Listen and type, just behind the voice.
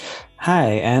Hi,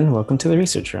 and welcome to the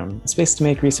Research Room, a space to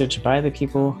make research by the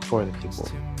people for the people.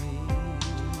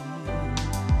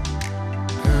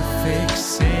 Perfect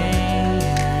synergy.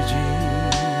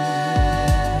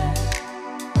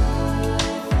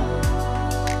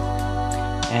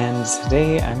 And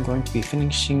today I'm going to be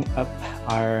finishing up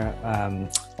our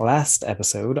last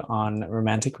episode on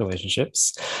romantic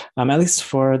relationships, at least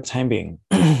for the time being.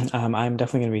 I'm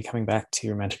definitely going to be coming back to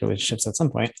romantic relationships at some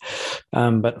point.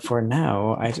 But for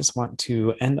now, I just want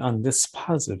to end on this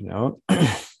positive note.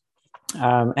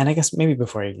 And I guess maybe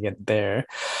before I get there,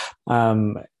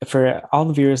 for all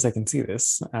the viewers that can see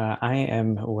this, I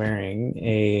am wearing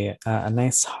a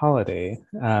nice holiday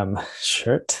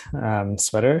shirt,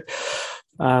 sweater,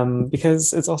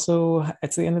 because it's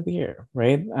the end of the year,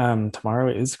 right?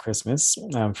 Tomorrow is Christmas,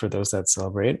 for those that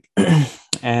celebrate.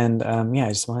 And yeah, I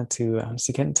just wanted to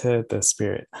get into the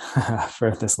spirit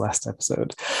for this last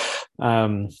episode,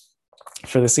 for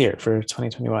this year, for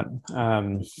 2021.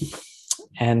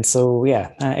 And so,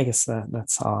 yeah, I guess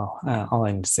that's all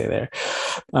I need to say there.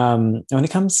 When it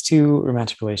comes to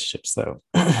romantic relationships, though,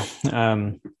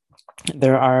 um,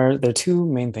 there are two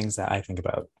main things that I think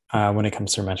about when it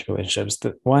comes to romantic relationships.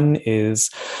 The one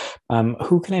is,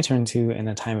 who can I turn to in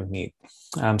a time of need?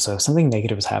 So if something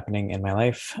negative is happening in my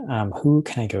life, who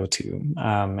can I go to?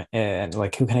 And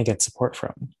like, who can I get support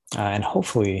from? And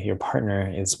hopefully, your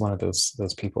partner is one of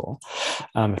those people,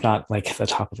 if not like the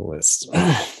top of the list.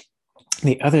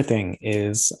 The other thing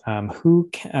is, who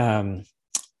can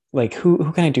I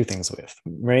do things with,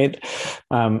 right?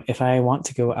 If I want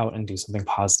to go out and do something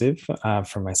positive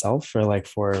for myself, or like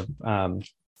for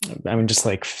just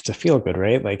like to feel good,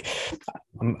 right? Like,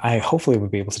 I hopefully would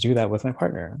be able to do that with my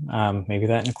partner. Maybe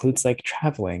that includes like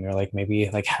traveling, or like maybe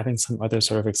like having some other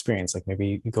sort of experience, like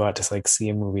maybe you go out to like see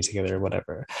a movie together or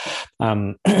whatever.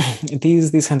 um,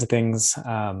 these kinds of things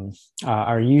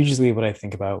are usually what I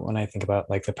think about when I think about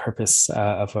like the purpose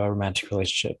of a romantic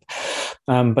relationship.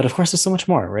 But of course, there's so much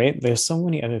more, right? There's so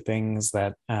many other things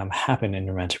that happen in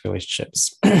romantic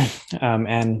relationships.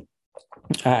 And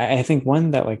I think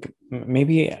one that like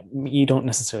maybe you don't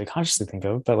necessarily consciously think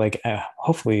of, but like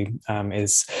hopefully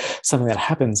is something that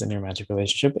happens in your romantic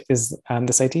relationship, is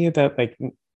this idea that like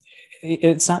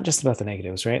it's not just about the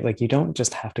negatives, right? Like you don't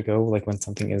just have to go like when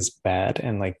something is bad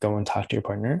and like go and talk to your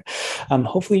partner.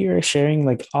 Hopefully you're sharing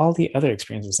like all the other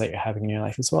experiences that you're having in your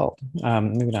life as well.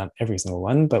 Maybe not every single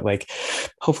one, but like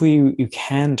hopefully you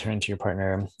can turn to your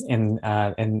partner in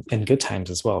good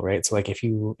times as well, right? So like if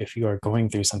you are going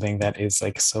through something that is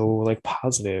like so like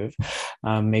positive,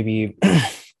 maybe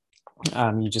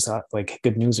you just got like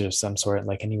good news of some sort,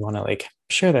 like, and you want to like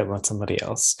share that with somebody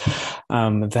else.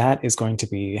 That is going to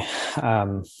be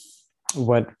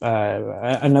what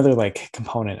another like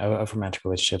component of romantic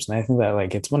relationships, and I think that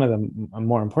like it's one of the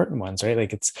more important ones, right?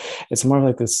 Like it's more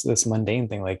like this mundane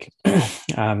thing, like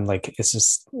like it's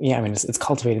just, yeah, I mean it's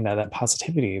cultivating that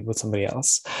positivity with somebody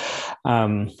else.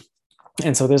 um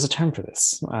and so there's a term for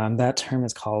this. That term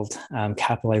is called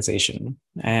capitalization.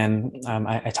 And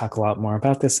I talk a lot more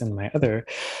about this in my other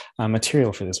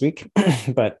material for this week.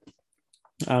 But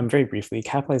very briefly,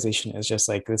 capitalization is just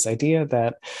like this idea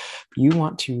that you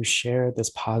want to share this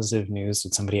positive news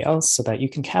with somebody else so that you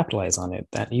can capitalize on it,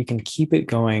 that you can keep it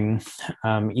going,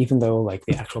 even though like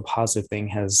the actual positive thing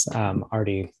has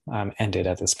already ended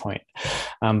at this point.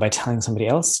 By telling somebody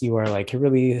else, you are like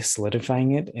really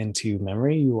solidifying it into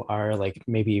memory. You are like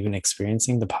maybe even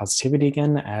experiencing the positivity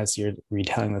again as you're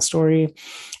retelling the story,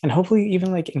 and hopefully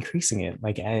even like increasing it.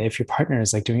 Like if your partner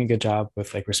is like doing a good job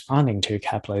with like responding to your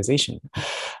capitalization,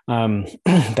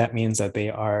 that means that they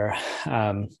are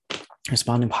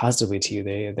responding positively to you.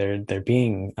 They're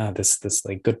being this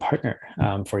like good partner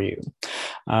for you.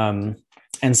 Um,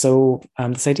 and so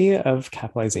this idea of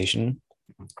capitalization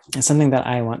is something that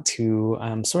I want to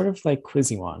sort of like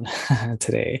quiz you on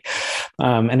today.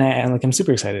 And like I'm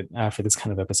super excited for this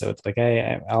kind of episode. Like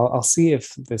I'll see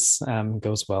if this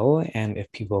goes well and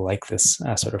if people like this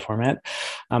sort of format.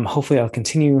 Hopefully, I'll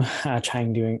continue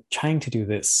trying to do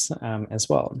this as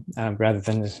well, rather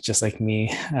than just like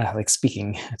me like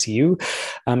speaking to you.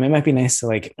 It might be nice to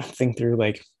like think through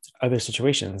like other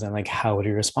situations and like how would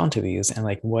you respond to these, and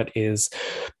like what is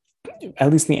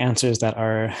at least the answers that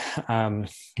are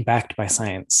backed by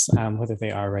science. Whether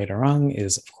they are right or wrong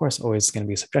is, of course, always going to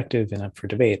be subjective and up for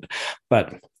debate,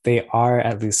 but they are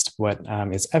at least what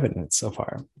is evident so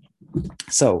far.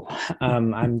 So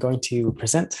I'm going to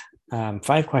present 5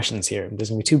 questions here. There's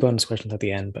going to be 2 bonus questions at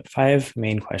the end, but 5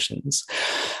 main questions.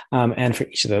 And for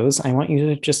each of those, I want you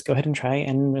to just go ahead and try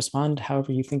and respond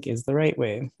however you think is the right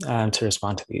way to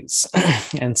respond to these.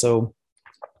 And so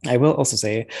I will also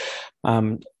say,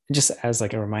 just as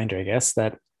like a reminder, I guess,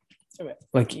 that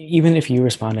like even if you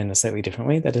respond in a slightly different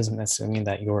way, that doesn't necessarily mean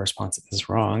that your response is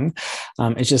wrong.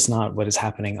 It's just not what is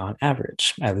happening on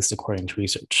average, at least according to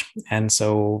research. And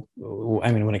so,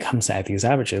 I mean, when it comes to these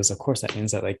averages, of course, that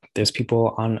means that like there's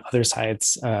people on other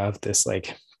sides of this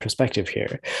like perspective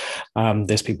here.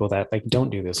 There's people that like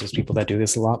don't do this. There's people that do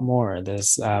this a lot more.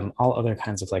 There's all other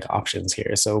kinds of like options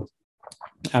here. So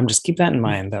just keep that in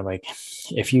mind that like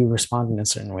if you respond in a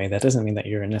certain way, that doesn't mean that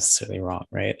you're necessarily wrong,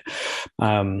 right?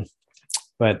 Um,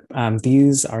 but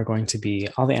these are going to be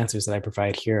all the answers that I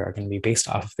provide here are going to be based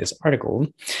off of this article,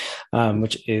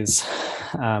 which is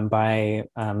by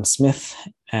Smith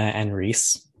and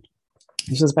Reese.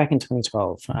 This was back in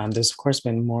 2012. There's of course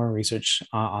been more research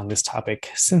on this topic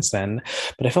since then,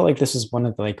 but I felt like this was one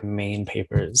of the like main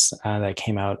papers that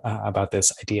came out about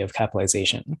this idea of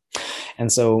capitalization.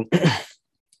 And so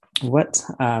what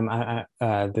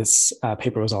this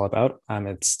paper was all about.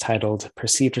 It's titled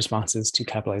Perceived Responses to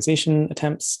Capitalization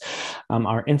Attempts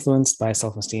Are Influenced by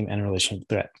Self-Esteem and Relational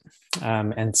Threat.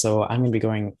 And so I'm going to be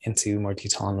going into more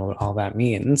detail on what all that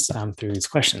means through these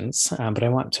questions. But I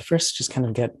want to first just kind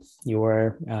of get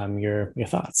your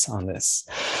thoughts on this.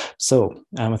 So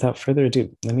without further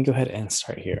ado, let me go ahead and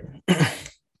start here.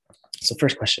 So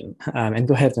first question, and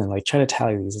go ahead and like try to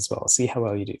tally these as well. See how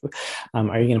well you do.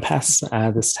 Are you going to pass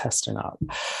this test or not?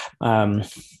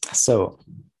 So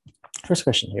first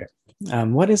question here.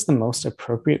 What is the most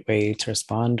appropriate way to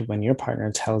respond when your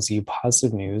partner tells you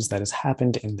positive news that has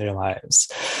happened in their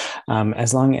lives?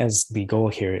 As long as the goal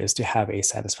here is to have a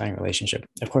satisfying relationship.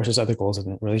 Of course, there's other goals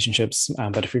in relationships,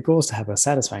 but if your goal is to have a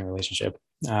satisfying relationship,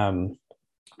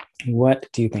 what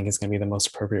do you think is going to be the most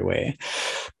appropriate way?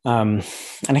 And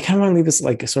I kind of want to leave this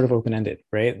like sort of open-ended,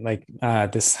 right? Like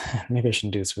this, maybe I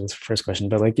shouldn't do this for this first question,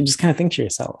 but like you just kind of think to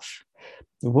yourself,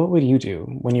 what would you do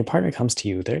when your partner comes to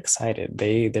you? They're excited.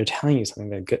 They're telling you something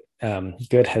that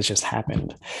good has just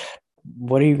happened.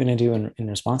 What are you going to do in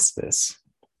response to this?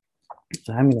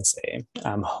 And I'm going to say,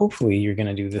 hopefully you're going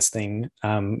to do this thing,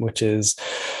 which is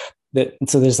that.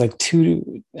 So there's like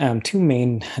two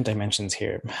main dimensions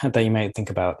here that you might think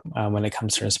about when it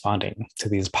comes to responding to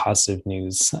these positive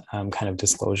news kind of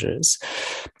disclosures.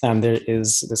 There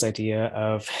is this idea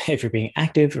of if you're being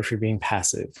active or if you're being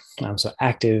passive. So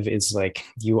active is like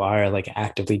you are like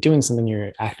actively doing something,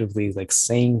 you're actively like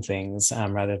saying things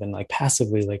rather than like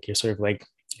passively, like you're sort of like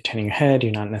you're turning your head,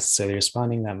 you're not necessarily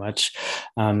responding that much.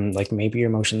 Like maybe your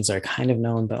emotions are kind of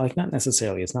known, but like not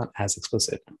necessarily, it's not as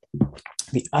explicit.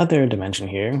 The other dimension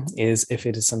here is if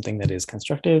it is something that is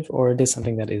constructive or it is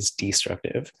something that is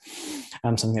destructive.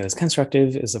 Something that is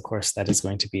constructive is, of course, that is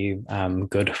going to be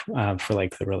good for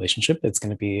like the relationship. It's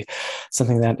going to be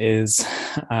something that is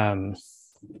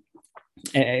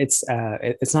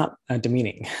it's not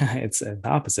demeaning. It's the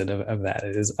opposite of that.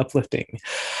 It is uplifting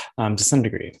to some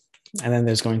degree. And then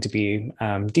there's going to be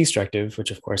destructive,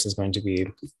 which of course is going to be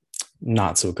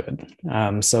not so good.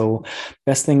 So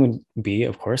best thing would be,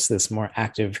 of course, this more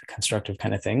active, constructive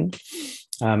kind of thing.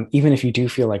 Even if you do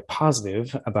feel like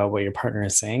positive about what your partner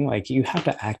is saying, like you have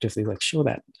to actively like show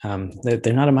that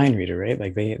they're not a mind reader, right?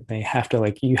 Like they have to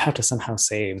like you have to somehow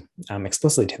say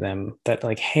explicitly to them that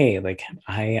like, hey, like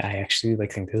I actually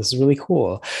like think this is really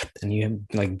cool, and you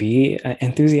like be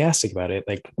enthusiastic about it.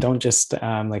 Like don't just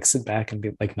like sit back and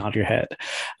be like nod your head,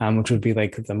 which would be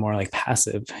like the more like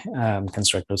passive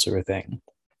constructive sort of thing.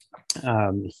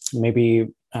 Maybe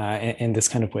in this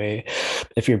kind of way,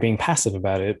 if you're being passive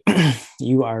about it,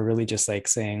 you are really just like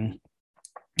saying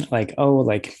like, oh,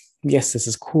 like, yes, this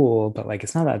is cool, but like,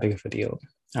 it's not that big of a deal.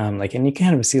 Like, and you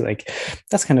kind of see like,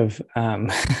 that's kind of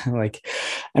like,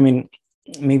 I mean,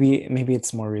 maybe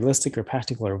it's more realistic or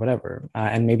practical or whatever.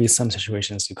 And maybe some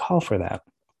situations do call for that.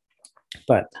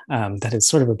 But that is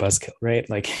sort of a buzzkill, right?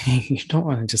 Like you don't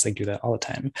want to just like do that all the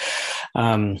time.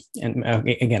 And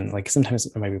again, like sometimes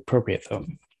it might be appropriate though.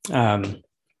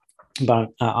 But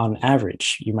on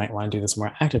average, you might want to do this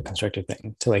more active constructive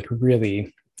thing to like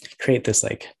really create this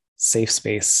like safe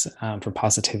space for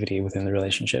positivity within the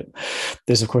relationship.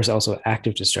 There's of course also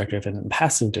active destructive and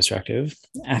passive destructive.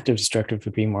 Active destructive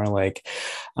would be more like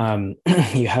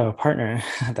you have a partner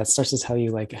that starts to tell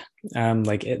you like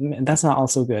that's not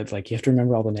also good. Like you have to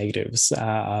remember all the negatives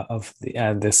of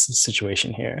this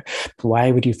situation here. Why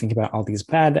would you think about all these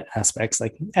bad aspects?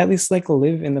 Like at least like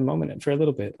live in the moment for a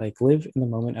little bit. Like live in the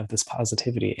moment of this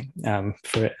positivity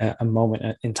for a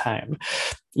moment in time.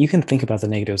 You can think about the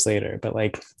negatives later, but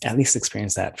like at least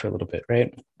experience that for a little bit,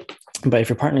 right? But if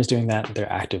your partner is doing that, they're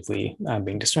actively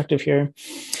being destructive here.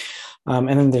 And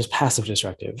then there's passive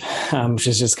destructive, which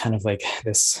is just kind of like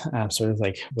this sort of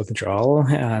like withdrawal.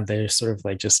 They're sort of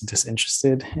like just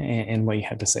disinterested in what you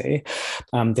have to say.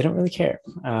 They don't really care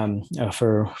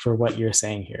for what you're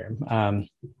saying here.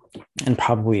 And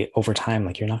probably over time,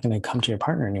 like you're not going to come to your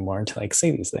partner anymore to like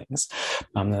say these things.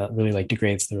 That really like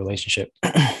degrades the relationship.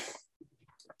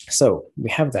 So we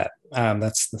have that.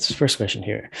 That's the first question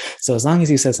here. So as long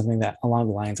as you said something that along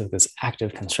the lines of this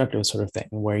active, constructive sort of thing,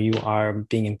 where you are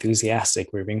being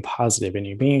enthusiastic, where you're being positive, and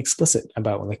you're being explicit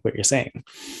about like what you're saying,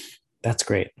 that's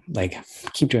great. Like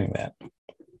keep doing that.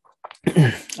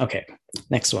 Okay,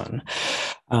 next one.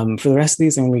 For the rest of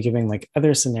these, I'm going to be giving like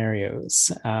other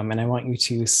scenarios, and I want you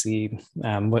to see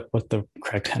what the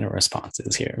correct kind of response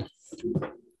is here.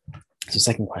 So,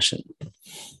 second question.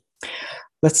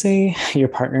 Let's say your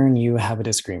partner and you have a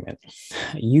disagreement.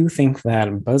 You think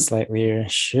that Buzz Lightyear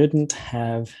shouldn't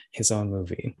have his own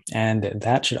movie, and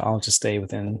that should all just stay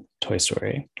within Toy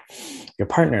Story. Your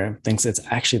partner thinks it's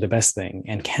actually the best thing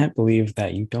and can't believe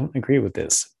that you don't agree with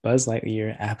this. Buzz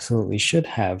Lightyear absolutely should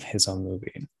have his own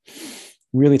movie.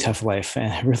 Really tough life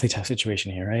and a really tough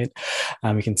situation here, right?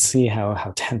 You can see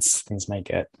how tense things might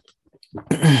get.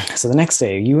 So the next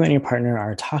day, you and your partner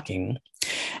are talking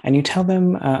and you tell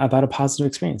them about a positive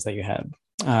experience that you had.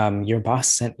 Your boss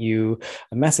sent you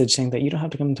a message saying that you don't have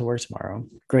to come to work tomorrow.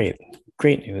 Great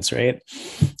news, right?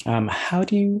 How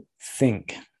do you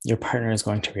think your partner is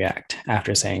going to react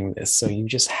after saying this? So you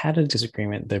just had a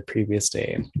disagreement the previous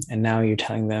day, and now you're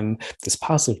telling them this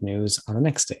positive news on the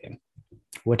next day.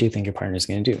 What do you think your partner is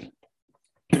going to do?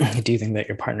 Do you think that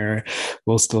your partner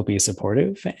will still be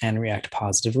supportive and react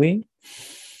positively?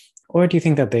 Or do you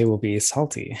think that they will be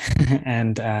salty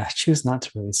and choose not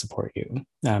to really support you?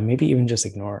 Maybe even just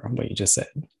ignore what you just said.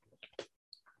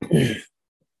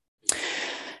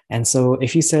 And so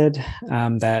if you said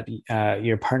that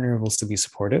your partner will still be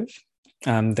supportive,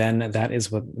 then that is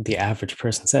what the average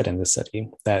person said in this study,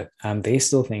 that they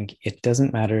still think it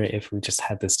doesn't matter if we just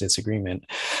had this disagreement.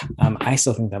 I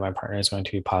still think that my partner is going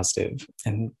to be positive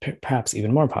and perhaps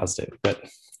even more positive, but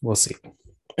we'll see.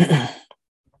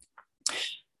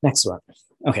 Next one.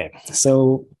 Okay,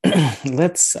 so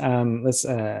let's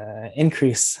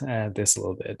increase this a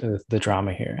little bit, the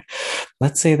drama here.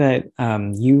 Let's say that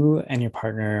you and your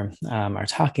partner are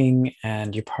talking,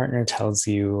 and your partner tells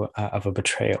you of a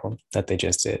betrayal that they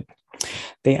just did.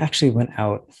 They actually went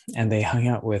out and they hung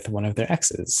out with one of their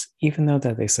exes, even though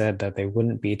that they said that they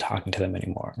wouldn't be talking to them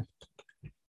anymore.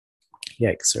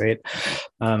 Yikes, right?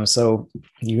 So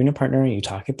you and your partner, you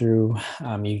talk it through.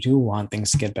 You do want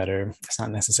things to get better. It's not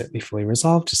necessarily fully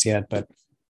resolved just yet, but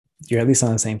you're at least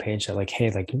on the same page that like, hey,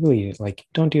 like you really like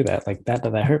don't do that. Like that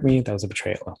hurt me. That was a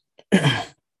betrayal.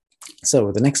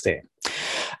 So the next day,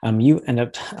 you end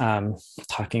up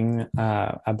talking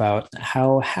about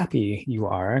how happy you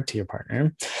are to your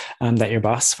partner, that your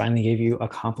boss finally gave you a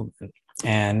compliment.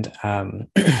 And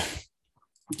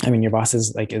I mean, your boss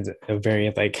is a very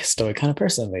like stoic kind of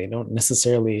person. They don't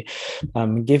necessarily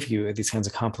give you these kinds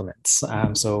of compliments.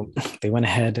 So they went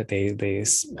ahead. They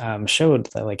showed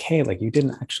that like, hey, like you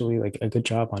did actually like a good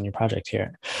job on your project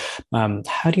here.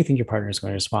 How do you think your partner is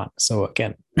going to respond? So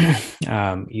again,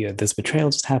 this betrayal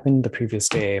just happened the previous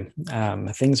day.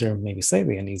 Things are maybe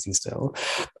slightly uneasy still,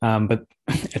 but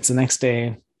it's the next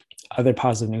day. Other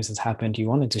positive news has happened. You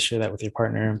wanted to share that with your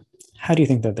partner. How do you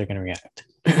think that they're going to react?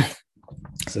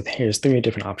 So here's 3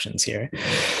 different options here.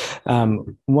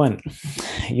 1,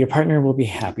 your partner will be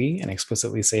happy and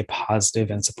explicitly say positive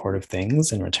and supportive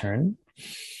things in return.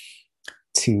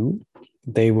 2,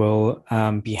 they will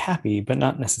be happy but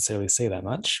not necessarily say that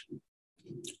much.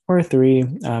 Or 3,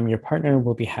 your partner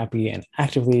will be happy and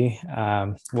actively,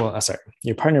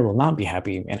 your partner will not be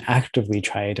happy and actively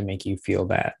try to make you feel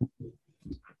bad.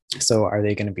 So are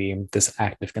they going to be this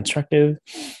active constructive?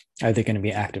 Are they going to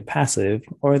be active passive?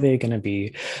 Or are they going to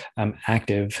be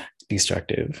active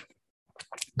destructive?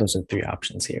 Those are 3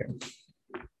 options here.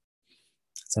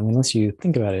 So I'm going to let you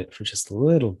think about it for just a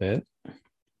little bit.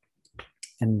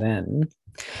 And then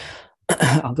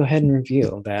I'll go ahead and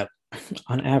reveal that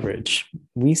on average,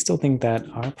 we still think that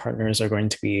our partners are going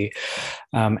to be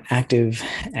active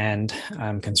and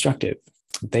constructive.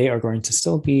 They are going to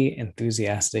still be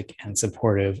enthusiastic and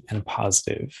supportive and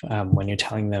positive when you're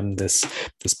telling them this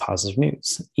positive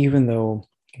news, even though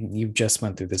you just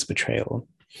went through this betrayal.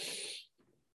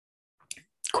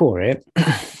 Cool, right?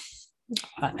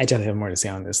 I definitely have more to say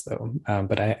on this though,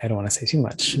 but I don't want to say too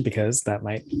much because that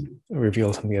might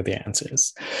reveal some of the other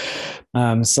answers.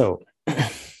 So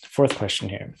 4th question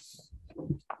here.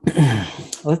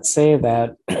 Let's say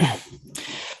that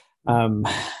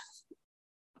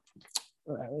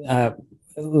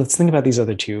let's think about these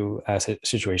other two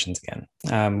situations again.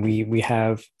 We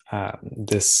have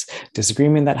this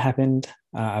disagreement that happened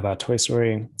about Toy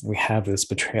Story. We have this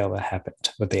betrayal that happened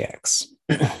with the ex.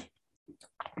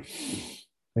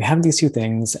 We have these two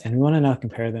things, and we want to now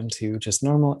compare them to just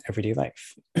normal everyday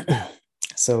life.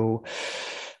 So,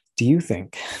 do you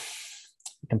think,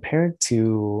 compared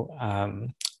to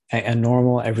a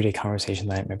normal everyday conversation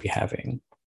that I might be having,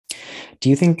 do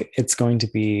you think it's going to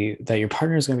be that your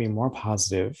partner is going to be more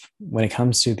positive when it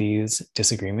comes to these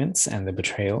disagreements and the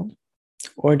betrayal?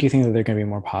 Or do you think that they're going to be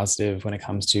more positive when it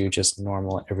comes to just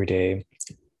normal, everyday,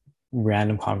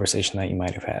 random conversation that you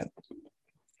might have had?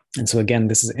 And so, again,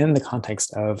 this is in the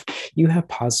context of you have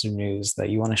positive news that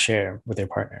you want to share with your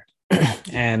partner.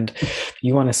 And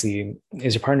you want to see,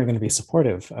 is your partner going to be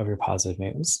supportive of your positive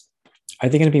news? Are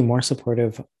they going to be more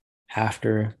supportive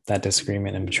after that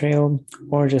disagreement and betrayal,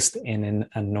 or just in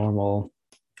a normal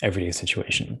everyday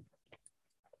situation?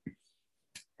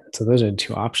 So those are the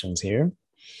two options here.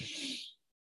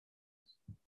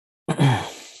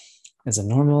 Is a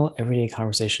normal everyday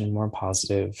conversation more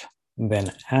positive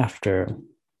than after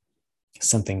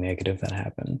something negative that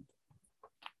happened?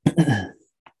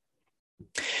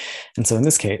 And so in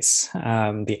this case,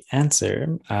 the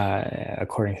answer,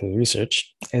 according to the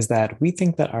research, is that we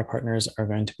think that our partners are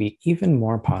going to be even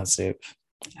more positive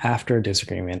after a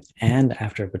disagreement and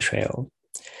after a betrayal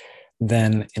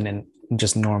than in a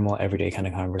just normal everyday kind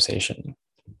of conversation.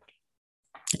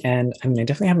 And I mean, I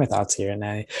definitely have my thoughts here, and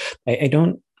I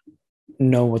don't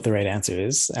know what the right answer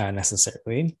is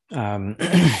necessarily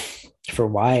for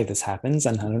why this happens,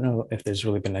 and I don't know if there's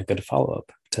really been a good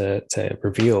follow-up to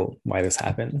reveal why this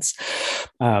happens.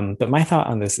 But my thought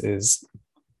on this is,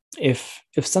 if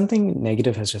something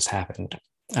negative has just happened,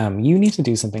 you need to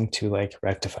do something to like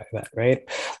rectify that, right?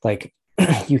 Like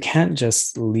you can't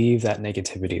just leave that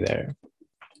negativity there.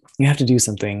 You have to do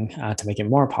something to make it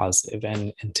more positive,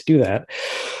 and to do that,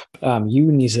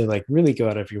 you need to like really go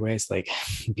out of your ways, like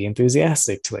be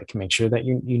enthusiastic to like make sure that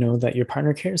you know that your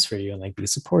partner cares for you and like be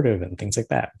supportive and things like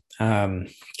that.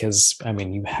 Because I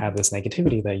mean, you have this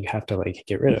negativity that you have to like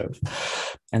get rid of,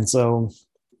 and so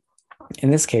in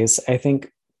this case, I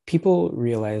think people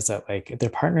realize that like their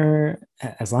partner,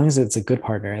 as long as it's a good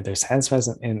partner, they're satisfied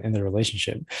in the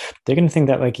relationship, they're going to think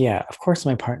that like, yeah, of course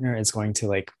my partner is going to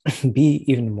like be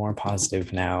even more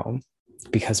positive now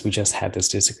because we just had this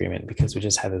disagreement, because we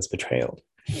just had this betrayal.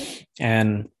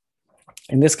 And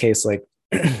in this case, like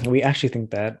we actually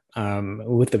think that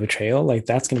with the betrayal, like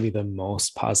that's going to be the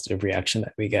most positive reaction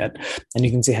that we get. And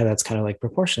you can see how that's kind of like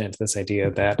proportionate to this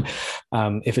idea that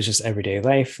if it's just everyday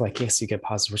life, like, yes, you get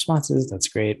positive responses, that's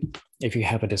great. If you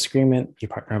have a disagreement, your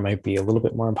partner might be a little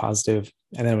bit more positive.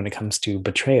 And then when it comes to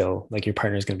betrayal, like your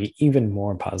partner is going to be even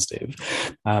more positive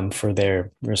for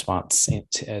their response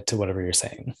to whatever you're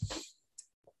saying.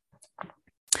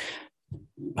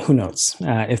 Who knows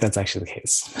if that's actually the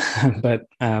case, but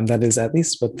that is at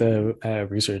least what the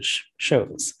research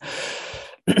shows.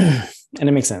 And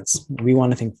it makes sense. We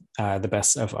want to think the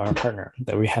best of our partner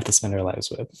that we have to spend our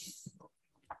lives with,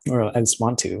 or I just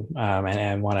want to,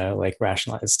 and want to like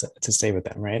rationalize to stay with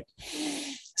them, right?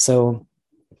 So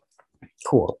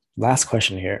cool. Last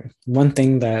question here. One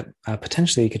thing that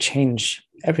potentially could change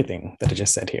everything that I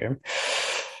just said here.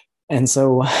 And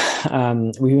so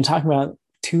we've been talking about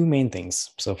two main things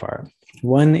so far.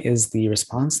 One is the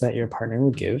response that your partner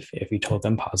would give if you told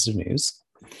them positive news.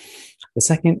 The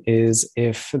second is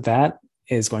if that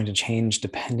is going to change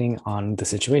depending on the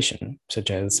situation,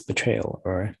 such as betrayal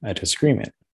or a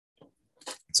disagreement.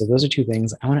 So those are two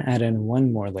things. I want to add in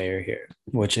one more layer here,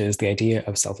 which is the idea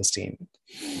of self-esteem.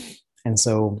 And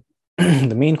so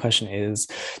the main question is,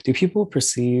 do people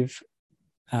perceive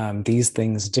these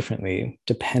things differently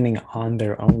depending on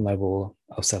their own level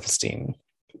of self-esteem?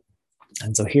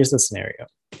 And so here's the scenario.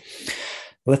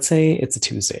 Let's say it's a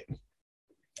Tuesday.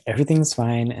 Everything's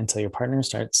fine until your partner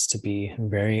starts to be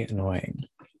very annoying.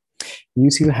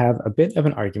 You two have a bit of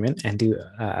an argument, and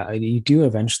you do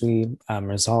eventually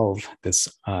resolve this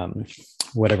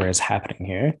whatever is happening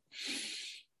here.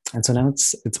 And so now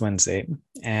it's Wednesday,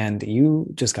 and you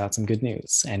just got some good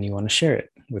news, and you want to share it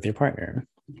with your partner.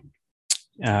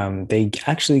 They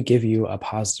actually give you a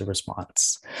positive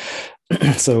response.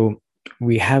 So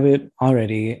we have it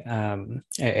already.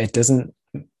 It doesn't,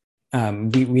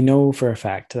 we know for a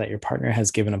fact that your partner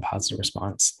has given a positive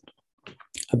response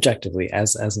objectively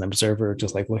as an observer,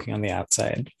 just like looking on the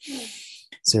outside.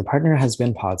 So your partner has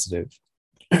been positive.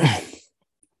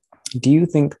 Do you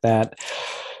think that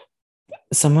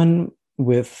someone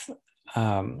with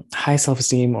high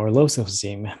self-esteem or low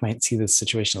self-esteem might see this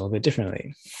situation a little bit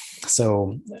differently?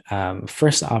 So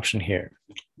first option here,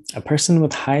 A person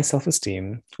with high self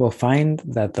esteem will find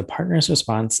that the partner's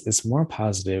response is more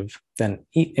positive than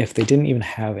if they didn't even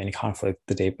have any conflict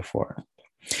the day before.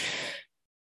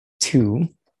 Two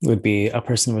would be a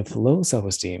person with low self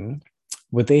esteem.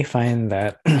 Would they find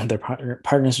that their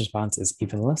partner's response is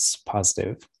even less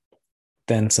positive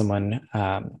than someone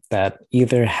that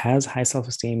either has high self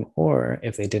esteem or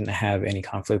if they didn't have any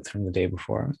conflict from the day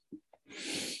before?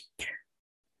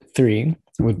 Three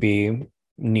would be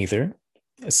neither.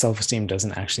 Self esteem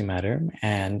doesn't actually matter,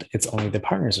 and it's only the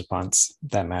partner's response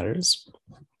that matters.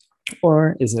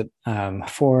 Or is it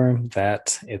four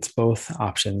that it's both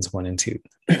options one and two?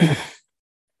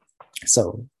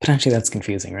 So potentially that's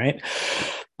confusing, right?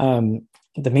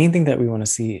 The main thing that we want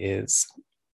to see is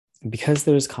because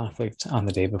there's conflict on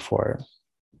the day before,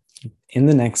 in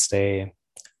the next day,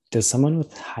 does someone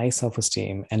with high self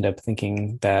esteem end up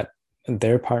thinking that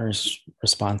their partner's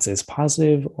response is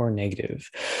positive or negative?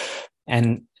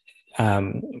 And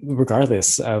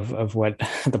regardless of what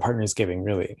the partner is giving,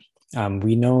 really,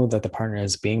 we know that the partner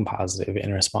is being positive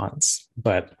in response,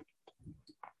 but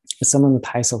is someone with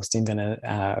high self-esteem going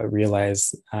to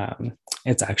realize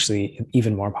it's actually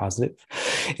even more positive?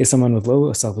 Is someone with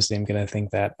low self-esteem going to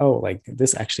think that, oh, like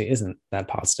this actually isn't that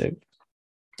positive?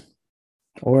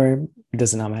 Or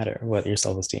does it not matter what your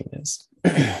self-esteem is?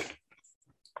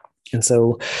 And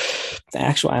so the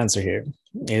actual answer here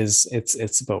is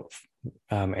it's both.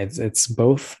 It's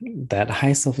both that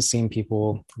high self-esteem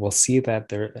people will see that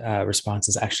their response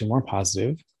is actually more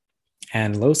positive,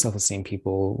 and low self-esteem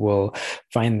people will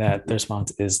find that the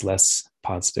response is less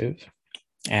positive.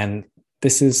 And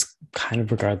this is kind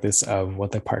of regardless of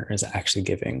what the partner is actually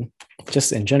giving.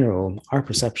 Just in general, our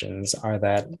perceptions are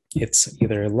that it's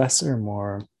either less or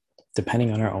more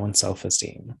depending on our own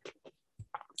self-esteem.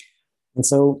 And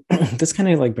so this kind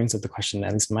of like brings up the question,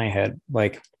 at least in my head,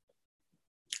 like,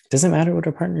 does it matter what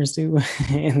our partners do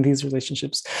in these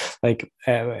relationships? Like,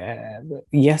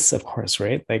 yes, of course,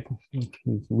 right? Like,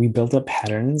 we build up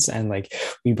patterns and like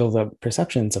we build up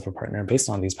perceptions of a partner based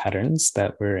on these patterns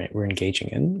that we're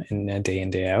engaging in a day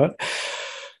in day out.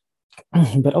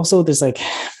 But also, there's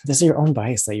your own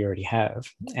bias that you already have,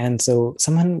 and so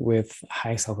someone with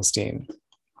high self esteem,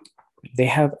 they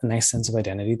have a nice sense of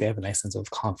identity. They have a nice sense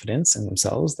of confidence in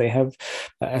themselves. They have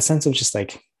a sense of just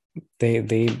like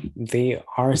they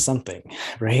are something,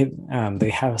 right? They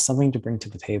have something to bring to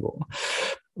the table,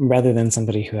 rather than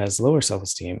somebody who has lower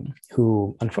self-esteem,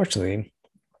 who unfortunately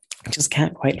just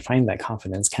can't quite find that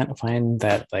confidence, can't find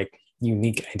that like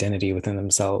unique identity within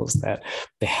themselves, that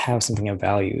they have something of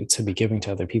value to be giving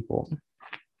to other people.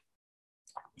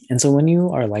 And so when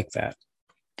you are like that,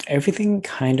 everything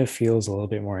kind of feels a little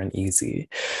bit more uneasy.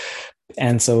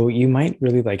 And so you might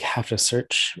really like have to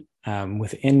search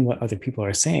within what other people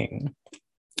are saying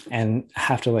and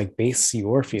have to like base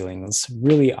your feelings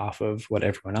really off of what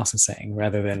everyone else is saying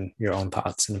rather than your own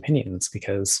thoughts and opinions,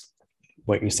 because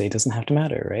what you say doesn't have to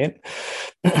matter, right?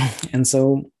 And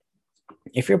so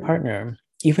if your partner,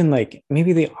 even like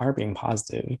maybe they are being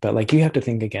positive, but like you have to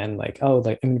think again, like, oh,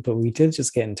 like, I mean, but we did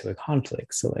just get into a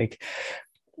conflict. So like,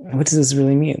 what does this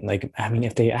really mean? Like, I mean,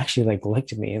 if they actually like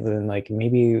liked me, then like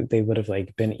maybe they would have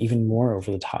like been even more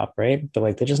over the top, right? But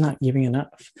like they're just not giving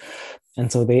enough.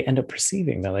 And so they end up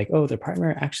perceiving that like, oh, their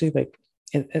partner actually like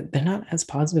they're not as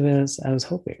positive as I was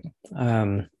hoping.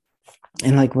 And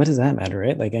like, what does that matter,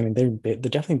 right? Like, I mean, they're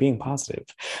definitely being positive,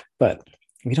 but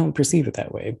we don't perceive it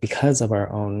that way because of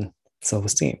our own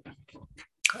self-esteem.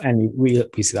 And we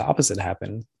see the opposite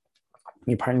happen.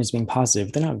 Your partner's being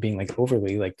positive, they're not being like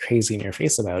overly like crazy in your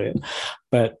face about it,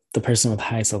 but the person with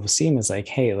high self-esteem is like,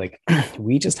 hey, like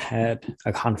we just had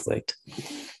a conflict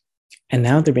and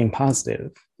now they're being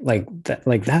positive, like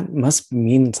that must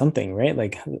mean something, right?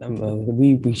 Like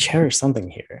we cherish something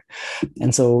here,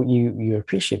 and so you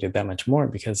appreciate it that much more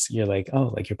because you're like,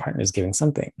 oh, like your partner is giving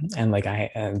something, and like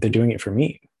they're doing it for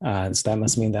me, so that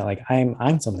must mean that like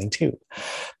I'm something too.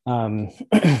 um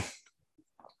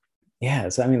yeah,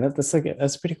 so I mean that's like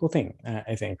that's a pretty cool thing,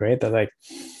 I think, right? That like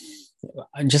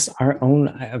just our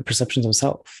own perceptions of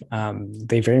self,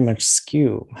 they very much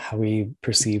skew how we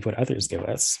perceive what others give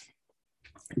us.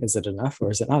 Is it enough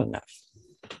or is it not enough?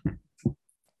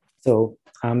 So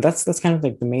that's kind of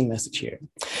like the main message here,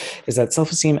 is that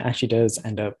self-esteem actually does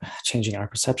end up changing our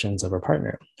perceptions of our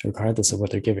partner, regardless of what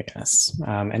they're giving us.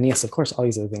 And yes, of course, all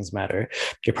these other things matter.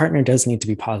 Your partner does need to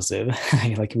be positive.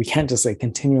 Like we can't just like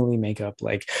continually make up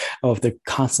like, oh, if they're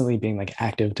constantly being like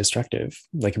active, destructive,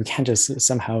 like we can't just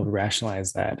somehow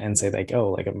rationalize that and say like,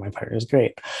 oh, like my partner is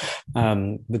great.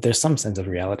 But there's some sense of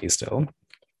reality still.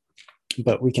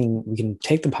 but we can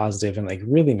take the positive and like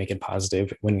really make it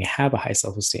positive when we have a high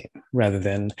self-esteem rather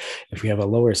than if we have a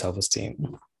lower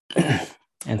self-esteem.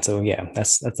 And so yeah,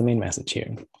 that's the main message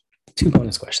here. Two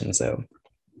bonus questions though,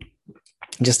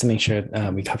 just to make sure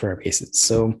we cover our bases.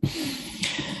 So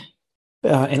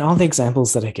in all the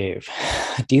examples that I gave,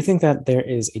 do you think that there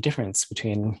is a difference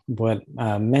between what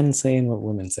men say and what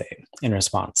women say in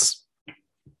response?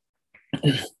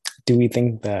 Do we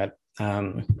think that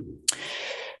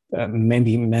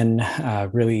maybe men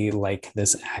really like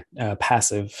this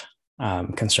passive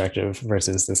constructive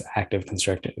versus this active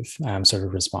constructive sort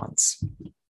of response?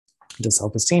 Does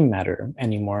self-esteem matter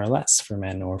any more or less for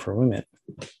men or for women?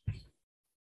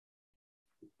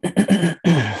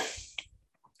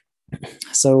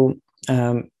 So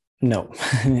no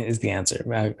is the answer.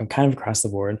 I'm kind of across the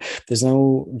board. There's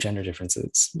no gender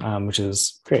differences, which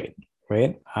is great,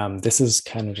 right? This is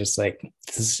kind of just like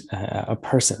this is a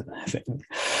person thing.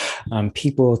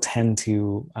 People tend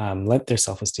to let their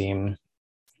self-esteem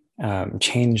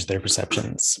change their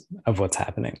perceptions of what's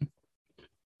happening.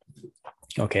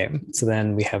 Okay, so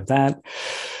then we have that.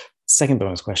 Second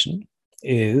bonus question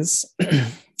is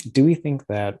do we think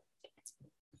that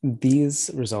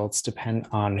these results depend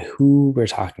on who we're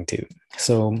talking to?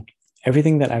 So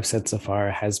everything that I've said so far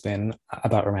has been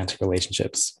about romantic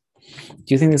relationships. Do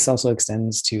you think this also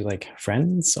extends to like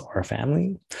friends or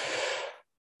family?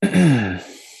 Do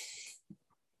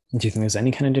you think there's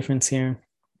any kind of difference here?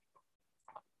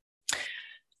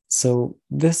 So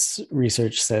this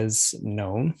research says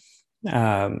no,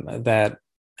 that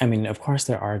I mean, of course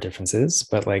there are differences,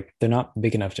 but like they're not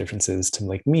big enough differences to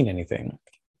like mean anything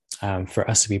for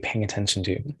us to be paying attention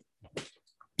to.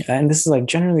 And this is like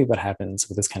generally what happens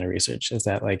with this kind of research is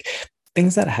that like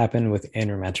things that happen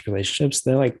within romantic relationships,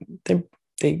 they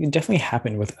definitely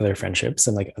happen with other friendships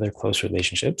and like other close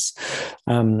relationships.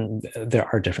 There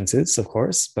are differences, of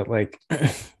course, but like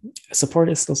support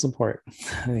is still support.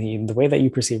 The way that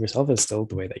you perceive yourself is still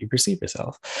the way that you perceive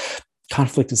yourself.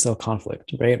 Conflict is still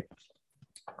conflict, right?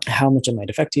 How much it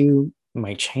might affect you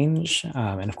might change.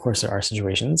 And of course, there are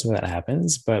situations where that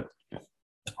happens, but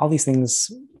all these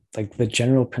things, like the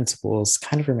general principles,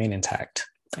 kind of remain intact.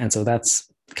 And so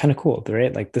that's kind of cool,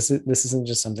 right? Like this isn't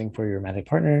just something for your romantic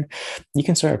partner. You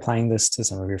can start applying this to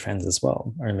some of your friends as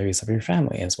well, or maybe some of your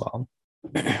family as well.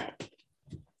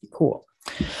 Cool.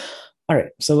 All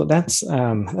right, so that's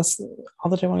all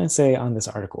that I want to say on this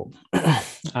article.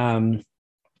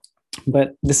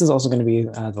 But this is also going to be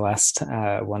the last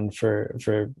one for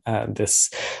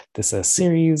this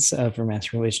series of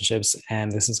romantic relationships, and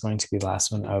this is going to be the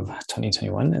last one of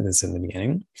 2021, and this is in the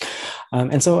beginning.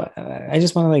 And so I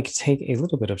just want to like take a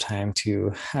little bit of time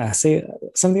to say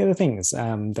some of the other things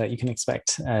that you can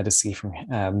expect to see from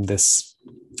this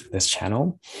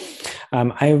channel.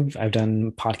 I've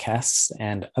done podcasts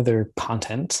and other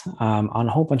content on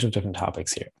a whole bunch of different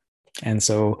topics here. And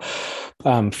so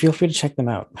feel free to check them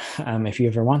out if you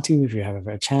ever want to, if you have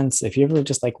a chance, if you ever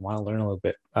just like want to learn a little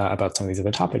bit about some of these other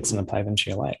topics and apply them to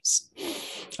your lives.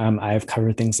 I've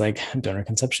covered things like donor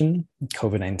conception,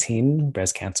 COVID-19,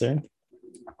 breast cancer,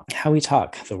 how we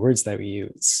talk, the words that we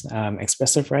use,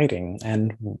 expressive writing,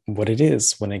 and what it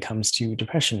is when it comes to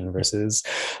depression versus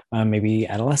maybe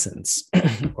adolescence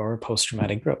or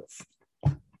post-traumatic growth.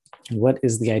 What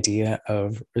is the idea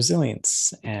of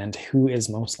resilience and who is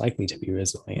most likely to be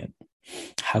resilient?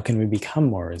 How can we become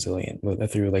more resilient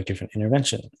through like different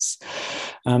interventions?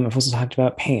 I've also talked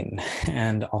about pain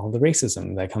and all the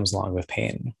racism that comes along with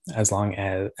pain, as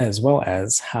well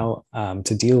as how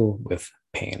to deal with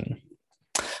pain.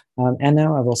 And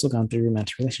now I've also gone through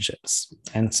romantic relationships.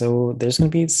 And so there's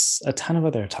going to be a ton of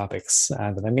other topics that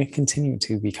I'm going to continue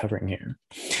to be covering here.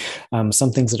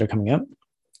 Some things that are coming up.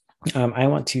 I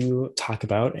want to talk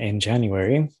about in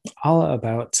January all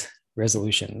about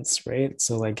resolutions, right?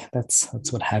 So like that's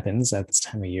what happens at this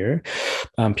time of year.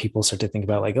 People start to think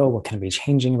about like, oh, what can I be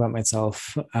changing about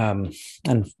myself? And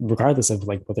regardless of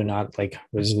like whether or not like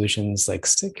resolutions like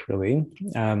stick really,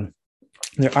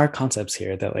 there are concepts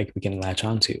here that like we can latch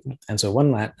onto. And so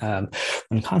one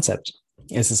concept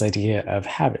is this idea of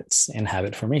habits and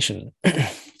habit formation.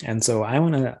 And so I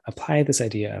want to apply this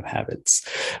idea of habits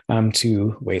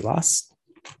to weight loss,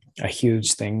 a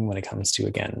huge thing when it comes to,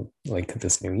 again, like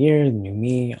this new year, new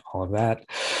me, all of that.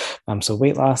 So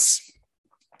weight loss,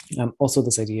 also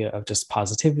this idea of just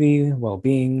positivity,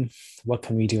 well-being, what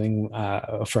can we be doing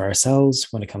for ourselves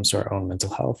when it comes to our own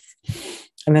mental health,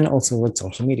 and then also with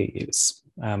social media use.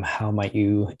 How might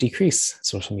you decrease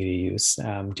social media use?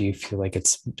 Do you feel like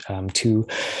it's too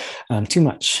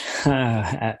much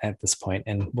at this point?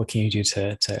 And what can you do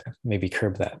to maybe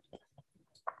curb that?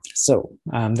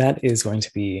 That is going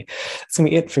to be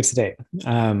it for today.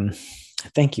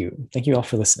 Thank you all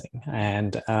for listening.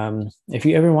 And if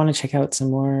you ever want to check out some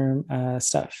more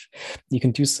stuff, you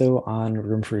can do so on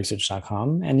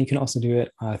roomforresearch.com, and you can also do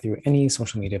it through any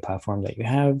social media platform that you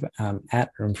have. At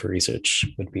Room for Research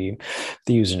would be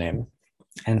the username.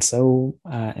 And so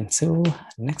until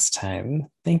next time,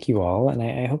 thank you all. And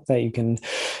I hope that you can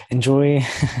enjoy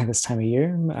this time of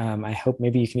year. I hope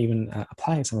maybe you can even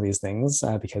apply some of these things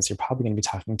because you're probably going to be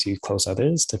talking to close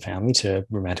others, to family, to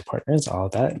romantic partners, all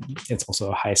of that. It's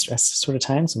also a high stress sort of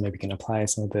time. So maybe you can apply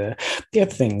some of the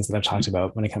other things that I've talked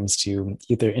about when it comes to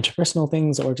either interpersonal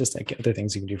things or just like other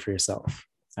things you can do for yourself.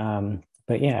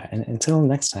 But yeah, and until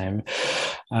next time,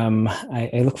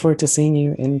 I look forward to seeing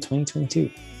you in 2022.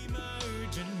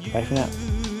 Bye for now.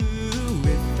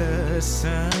 With the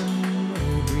sun